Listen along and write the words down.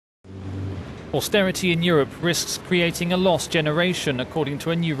Austerity in Europe risks creating a lost generation, according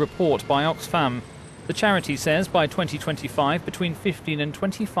to a new report by Oxfam. The charity says by 2025, between 15 and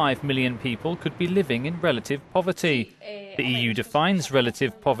 25 million people could be living in relative poverty. The EU defines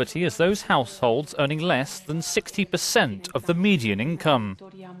relative poverty as those households earning less than 60% of the median income.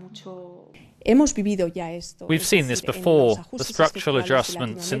 We've seen this before, the structural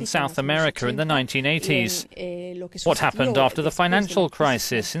adjustments in South America in the 1980s. What happened after the financial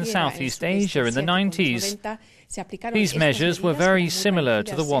crisis in Southeast Asia in the 90s? These measures were very similar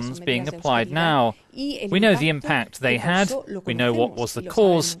to the ones being applied now. We know the impact they had, we know what was the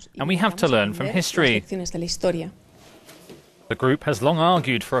cause, and we have to learn from history. The group has long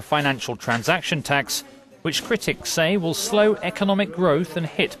argued for a financial transaction tax, which critics say will slow economic growth and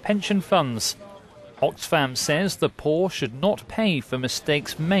hit pension funds. Oxfam says the poor should not pay for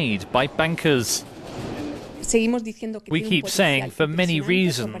mistakes made by bankers. We keep saying for many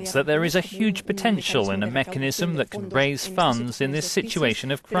reasons that there is a huge potential in a mechanism that can raise funds in this situation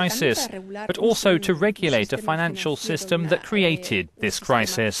of crisis, but also to regulate a financial system that created this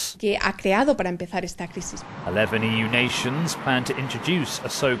crisis. 11 EU nations plan to introduce a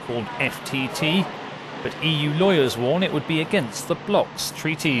so-called FTT, but EU lawyers warn it would be against the bloc's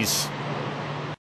treaties.